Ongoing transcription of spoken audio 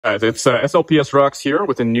It's SLPS Rocks here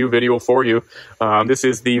with a new video for you. This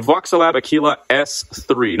is the Voxelab Aquila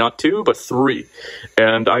S3, not 2, but 3.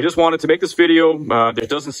 And I just wanted to make this video. There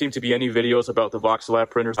doesn't seem to be any videos about the Voxelab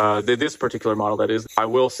printers, this particular model that is. I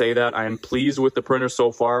will say that I am pleased with the printer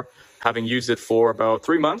so far, having used it for about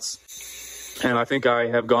 3 months. And I think I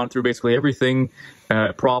have gone through basically everything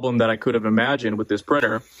problem that I could have imagined with this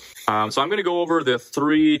printer. So I'm going to go over the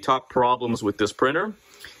 3 top problems with this printer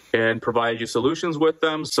and provide you solutions with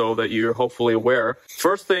them so that you're hopefully aware.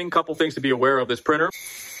 First thing, couple things to be aware of this printer.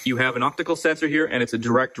 You have an optical sensor here, and it's a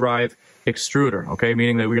direct drive extruder, okay?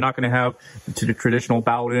 Meaning that we're not going to have the traditional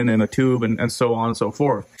Bowden and a tube and so on and so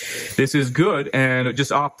forth. This is good, and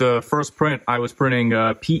just off the first print, I was printing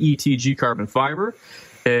PETG carbon fiber,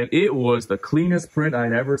 and it was the cleanest print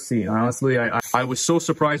I'd ever seen. Honestly, I was so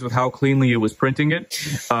surprised with how cleanly it was printing it.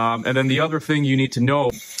 And then the other thing you need to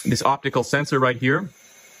know, this optical sensor right here,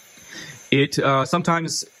 it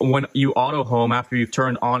sometimes when you auto home after you've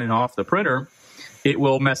turned on and off the printer, it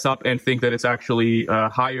will mess up and think that it's actually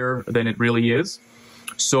higher than it really is.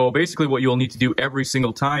 So basically what you'll need to do every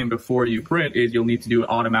single time before you print is you'll need to do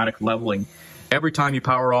automatic leveling. Every time you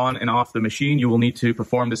power on and off the machine, you will need to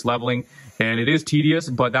perform this leveling. And it is tedious,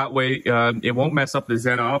 but that way it won't mess up the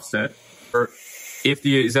Z offset. Or if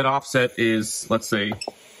the Z offset is, let's say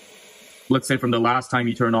from the last time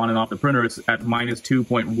you turned on and off the printer, it's at minus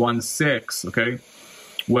 2.16, okay?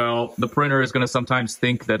 Well, the printer is going to sometimes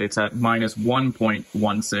think that it's at minus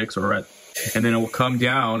 1.16 or at, and then it will come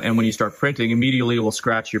down, and when you start printing, immediately it will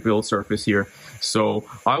scratch your build surface here. So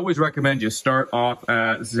I always recommend you start off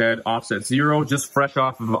at Z offset 0, just fresh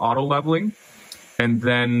off of auto leveling, and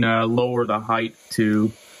then lower the height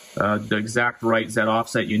to the exact right Z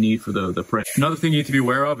offset you need for the print. Another thing you need to be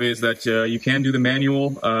aware of is that you can do the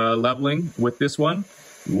manual leveling with this one.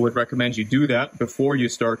 Would recommend you do that before you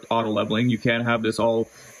start auto leveling. You can have this all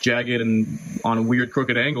jagged and on a weird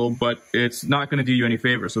crooked angle, but it's not going to do you any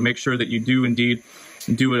favor. So make sure that you do indeed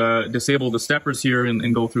disable the steppers here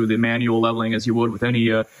and go through the manual leveling as you would with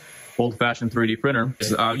any old-fashioned 3D printer.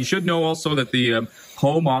 You should know also that the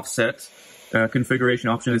home offset configuration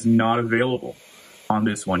option is not available on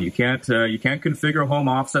this one. You can't configure home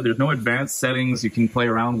offset. There's no advanced settings you can play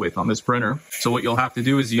around with on this printer. So what you'll have to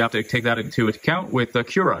do is you have to take that into account with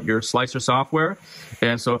Cura, your slicer software.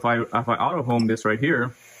 And so if I auto home this right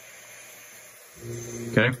here,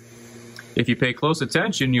 okay, if you pay close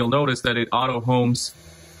attention, you'll notice that it auto homes.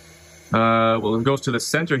 Well, it goes to the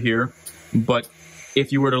center here, but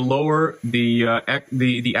if you were to lower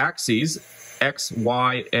the axes X,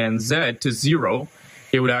 Y, and Z to 0,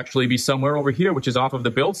 it would actually be somewhere over here, which is off of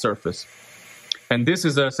the build surface. And this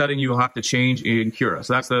is a setting you'll have to change in Cura.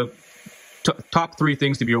 So that's the top 3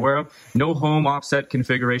 things to be aware of. No home offset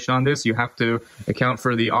configuration on this. You have to account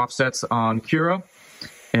for the offsets on Cura.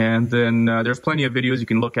 And then there's plenty of videos you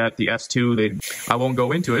can look at the S2. I won't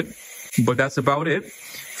go into it, but that's about it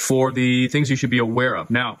for the things you should be aware of.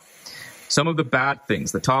 Now, some of the bad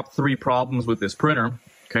things, the top 3 problems with this printer.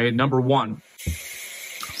 Okay, number 1.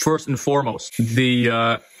 First and foremost,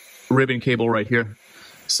 the ribbon cable right here.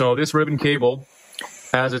 So this ribbon cable,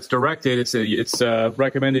 as it's directed, it's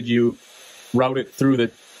recommended you route it through the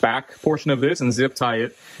back portion of this and zip tie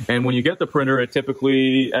it. And when you get the printer, it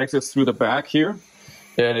typically exits through the back here,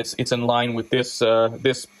 and it's in line with this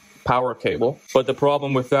this power cable. But the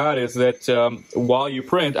problem with that is that while you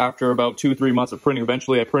print, after about 2-3 months of printing,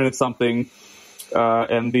 eventually I printed something,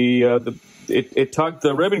 and it tugged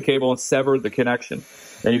the ribbon cable and severed the connection.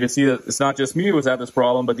 And you can see that it's not just me who was at this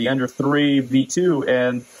problem, but the Ender 3 V2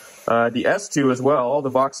 and the S2 as well. All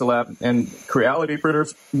the Voxelab and Creality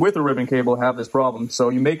printers with a ribbon cable have this problem. So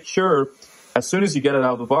you make sure, as soon as you get it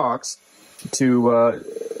out of the box, to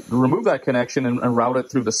remove that connection and route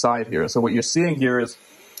it through the side here. So what you're seeing here is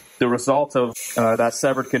the result of that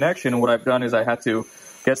severed connection. And what I've done is I had to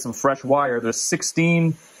get some fresh wire. There's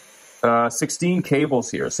 16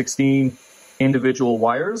 cables here, 16 individual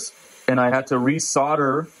wires. And I had to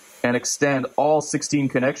resolder and extend all 16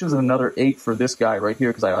 connections and another 8 for this guy right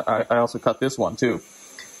here, because I also cut this one too.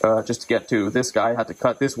 Just to get to this guy, I had to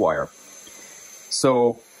cut this wire.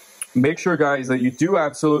 So make sure, guys, that you do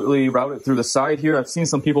absolutely route it through the side here. I've seen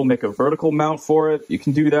some people make a vertical mount for it. You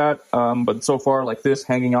can do that, but so far, like this,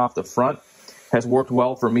 hanging off the front has worked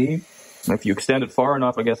well for me. If you extend it far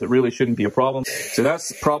enough, I guess it really shouldn't be a problem. So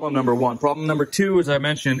that's problem number 1. Problem number 2, as I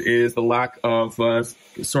mentioned, is the lack of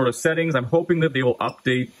sort of settings. I'm hoping that they will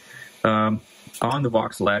update on the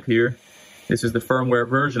Voxelab here. This is the firmware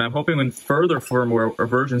version. I'm hoping in further firmware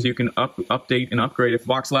versions you can update and upgrade. If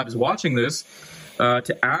Voxelab is watching this,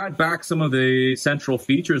 To add back some of the central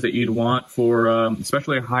features that you'd want for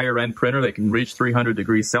especially a higher end printer that can reach 300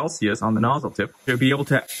 degrees Celsius on the nozzle tip, you'll be able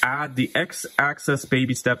to add the X-axis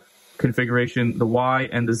baby step configuration, the Y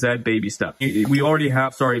and the Z baby step. We already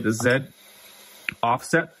have, the Z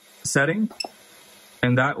offset setting,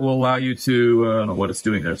 and that will allow you to, I don't know what it's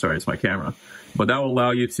doing there, sorry, it's my camera, but that will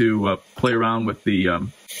allow you to play around with the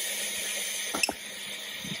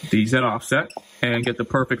Z offset and get the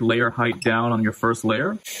perfect layer height down on your first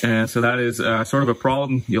layer. And so that is sort of a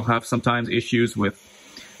problem. You'll have sometimes issues with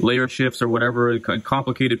layer shifts or whatever,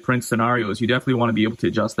 complicated print scenarios. You definitely want to be able to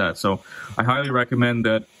adjust that. So I highly recommend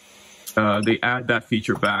that they add that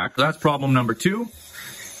feature back. So that's problem number 2.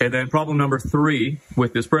 And then problem number 3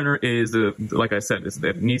 with this printer is, like I said,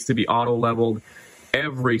 it needs to be auto leveled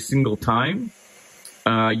every single time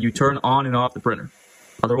you turn on and off the printer.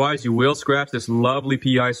 Otherwise, you will scratch this lovely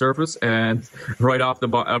PEI surface, and right out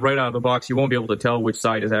of the box, you won't be able to tell which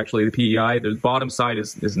side is actually the PEI. The bottom side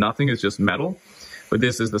is nothing; it's just metal. But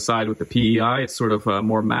this is the side with the PEI. It's sort of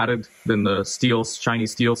more matted than the shiny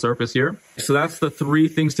steel surface here. So that's the 3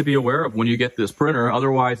 things to be aware of when you get this printer.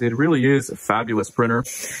 Otherwise, it really is a fabulous printer.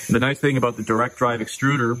 And the nice thing about the direct drive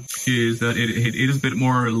extruder is that it is a bit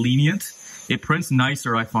more lenient. It prints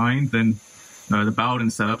nicer, I find, than the Bowden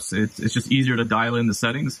setups. It's just easier to dial in the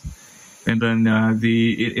settings, and then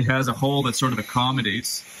it has a hole that sort of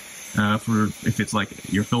accommodates for if it's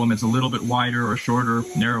like your filament's a little bit wider or shorter,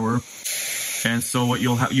 narrower. And so what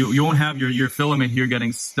you won't have your filament here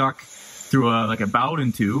getting stuck through like a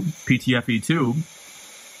Bowden tube, PTFE tube.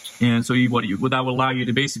 And so what that will allow you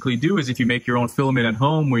to basically do is, if you make your own filament at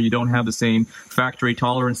home where you don't have the same factory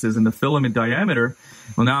tolerances in the filament diameter,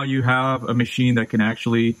 well, now you have a machine that can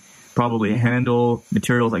actually probably handle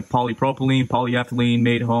materials like polypropylene, polyethylene,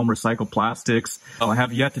 made home, recycled plastics. I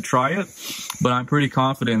have yet to try it, but I'm pretty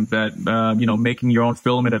confident that, making your own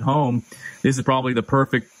filament at home, this is probably the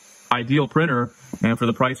perfect ideal printer. And for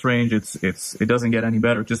the price range, it doesn't get any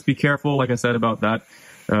better. Just be careful, like I said, about that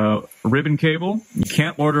ribbon cable. You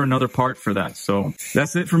can't order another part for that. So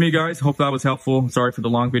that's it for me, guys. Hope that was helpful. Sorry for the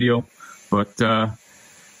long video, but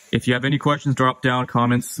if you have any questions, drop down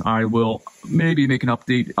comments. I will maybe make an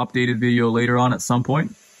updated video later on at some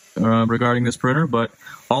point regarding this printer. But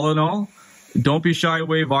all in all, don't be shy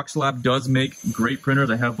away. Voxelab does make great printers.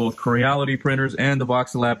 I have both Creality printers and the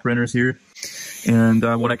Voxelab printers here. And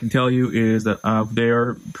what I can tell you is that they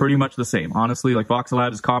are pretty much the same. Honestly, like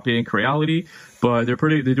Voxelab is copying Creality, but they're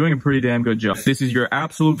doing a pretty damn good job. This is your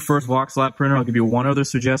absolute first Voxelab printer. I'll give you one other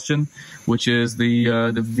suggestion, which is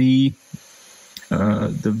the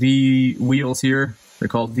V wheels here. They're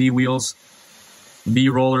called V wheels, V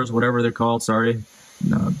rollers, whatever they're called. Sorry,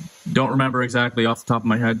 don't remember exactly off the top of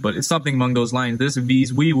my head, but it's something among those lines. These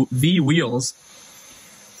V wheels,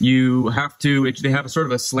 you have to. They have a sort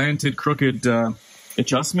of a slanted, crooked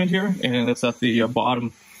adjustment here, and it's at the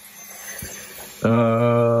bottom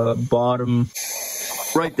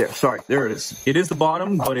right there. Sorry, there it is. It is the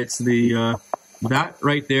bottom, but it's the that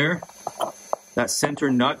right there, that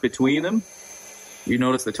center nut between them. You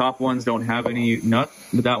notice the top ones don't have any nut,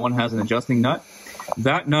 but that one has an adjusting nut.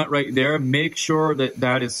 That nut right there, make sure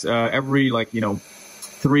that is every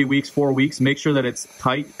 3 weeks, 4 weeks, make sure that it's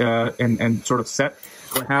tight and sort of set.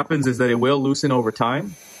 What happens is that it will loosen over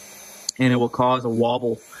time and it will cause a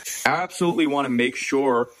wobble. Absolutely want to make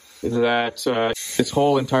sure that this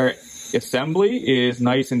whole entire assembly is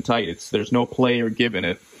nice and tight. There's no play or give in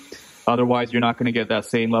it. Otherwise, you're not going to get that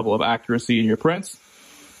same level of accuracy in your prints.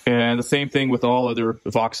 And the same thing with all other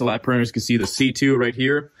Voxelab printers. You can see the C2 right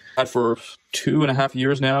here. Had for 2.5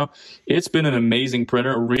 years now. It's been an amazing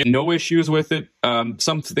printer. No issues with it.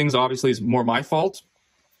 Some things obviously is more my fault,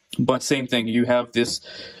 but same thing. You have this.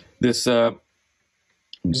 I'm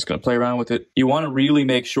just gonna play around with it. You want to really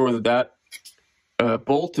make sure that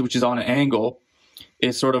bolt, which is on an angle,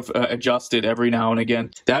 is sort of adjusted every now and again.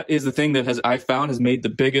 That is the thing that I found has made the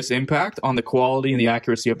biggest impact on the quality and the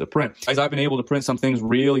accuracy of the print. As I've been able to print some things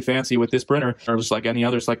really fancy with this printer, or just like any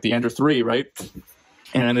others, like the Ender 3, right?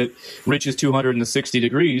 And it reaches 260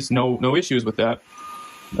 degrees, no issues with that.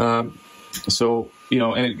 So,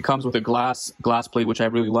 and it comes with a glass plate, which I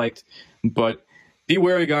really liked. But be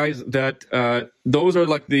wary, guys, that those are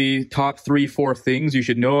like the top 3-4 things you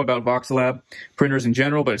should know about Voxelab printers in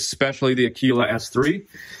general, but especially the Aquila S3,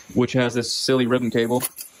 which has this silly ribbon cable.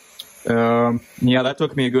 Yeah, that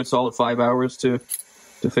took me a good solid 5 hours to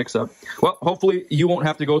fix up. Well, hopefully you won't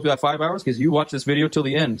have to go through that 5 hours because you watch this video till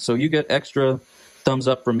the end. So you get extra thumbs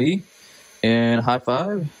up from me and high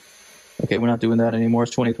five. Okay, we're not doing that anymore.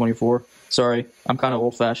 It's 2024. Sorry, I'm kind of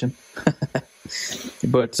old-fashioned.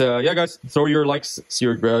 But yeah, guys, throw your likes,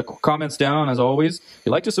 your comments down as always. If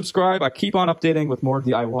you like to subscribe, I keep on updating with more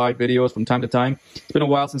DIY videos from time to time. It's been a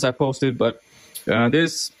while since I posted, but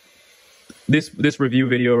this review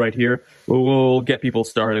video right here will get people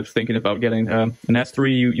started thinking about getting an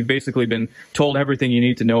S3. You've basically been told everything you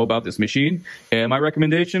need to know about this machine, and my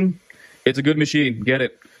recommendation: it's a good machine. Get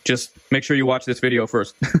it. Just make sure you watch this video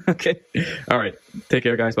first. Okay. All right. Take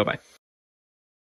care, guys. Bye bye.